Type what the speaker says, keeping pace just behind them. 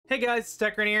Hey guys, it's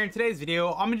TechRain here. In today's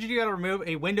video, I'm going to show you how to remove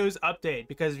a Windows update,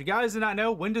 because if you guys did not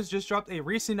know, Windows just dropped a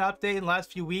recent update in the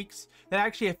last few weeks that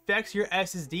actually affects your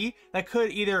SSD that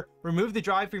could either remove the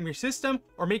drive from your system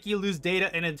or make you lose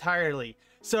data entirely.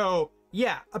 So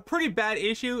yeah, a pretty bad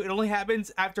issue. It only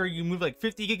happens after you move like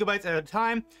 50 gigabytes at a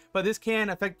time, but this can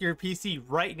affect your PC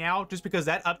right now just because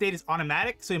that update is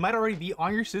automatic. So it might already be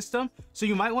on your system. So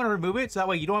you might want to remove it so that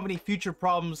way you don't have any future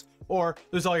problems or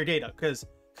lose all your data, because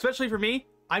especially for me,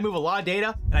 I move a lot of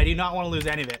data and I do not want to lose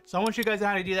any of it. So I want you guys to know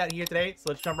how to do that here today. So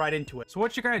let's jump right into it. So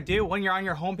what you're going to do when you're on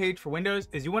your home page for Windows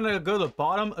is you want to go to the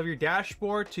bottom of your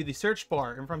dashboard to the search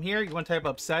bar. And from here, you want to type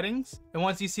up settings. And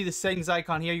once you see the settings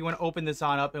icon here, you want to open this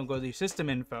on up and go to your system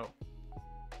info.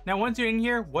 Now, once you're in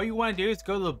here, what you want to do is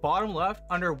go to the bottom left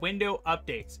under window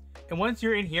updates. And once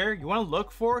you're in here, you want to look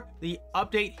for the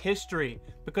update history,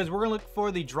 because we're going to look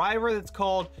for the driver that's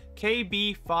called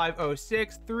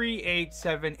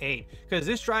KB5063878, because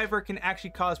this driver can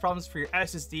actually cause problems for your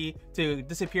SSD to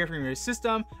disappear from your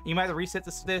system. You might have to reset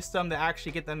the system to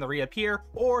actually get them to reappear,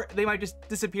 or they might just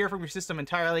disappear from your system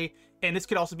entirely. And this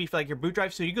could also be for like your boot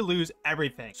drive, so you could lose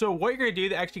everything. So what you're going to do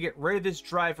to actually get rid of this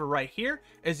driver right here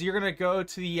is you're going to go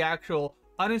to the actual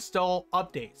uninstall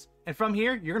updates. And from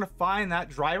here, you're going to find that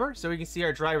driver. So we can see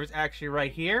our driver is actually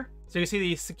right here. So you see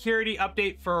the security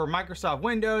update for Microsoft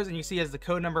Windows, and you see as the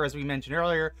code number, as we mentioned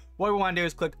earlier. What we want to do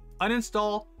is click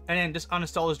uninstall and then just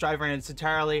uninstall this driver in its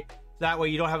entirely. That way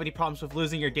you don't have any problems with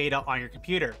losing your data on your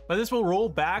computer. But this will roll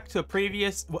back to a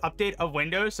previous update of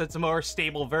Windows, so it's a more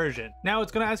stable version. Now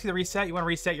it's going to ask you to reset. You want to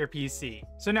reset your PC.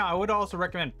 So now I would also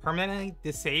recommend permanently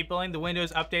disabling the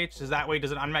Windows updates, so that way it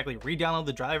doesn't automatically re-download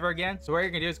the driver again. So what you're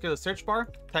going to do is go to the search bar,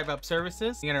 type up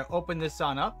services. You're going to open this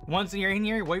on up. Once you're in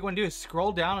here, what you want to do is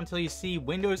scroll down until you see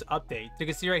Windows Update. So you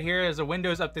can see right here is a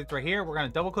Windows Update right here. We're going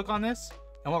to double click on this.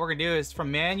 And what we're gonna do is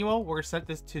from manual, we're gonna set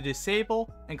this to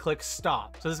disable and click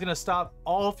stop. So this is gonna stop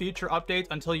all future updates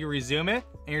until you resume it,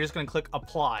 and you're just gonna click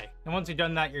apply. And once you've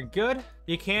done that, you're good.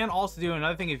 You can also do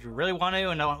another thing if you really want to,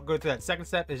 and don't go through that second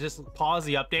step, is just pause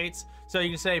the updates. So you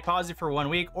can say pause it for 1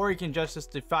 week, or you can adjust this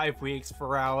to 5 weeks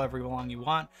for however long you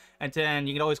want. And then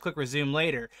you can always click resume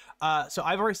later. So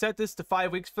I've already set this to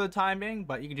 5 weeks for the time being,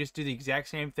 but you can just do the exact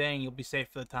same thing. You'll be safe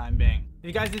for the time being. If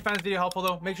you guys did find this video helpful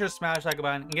though, make sure to smash that like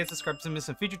button and get subscribed to miss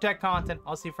some future tech content.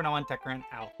 I'll see you for now on TechRain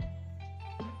out.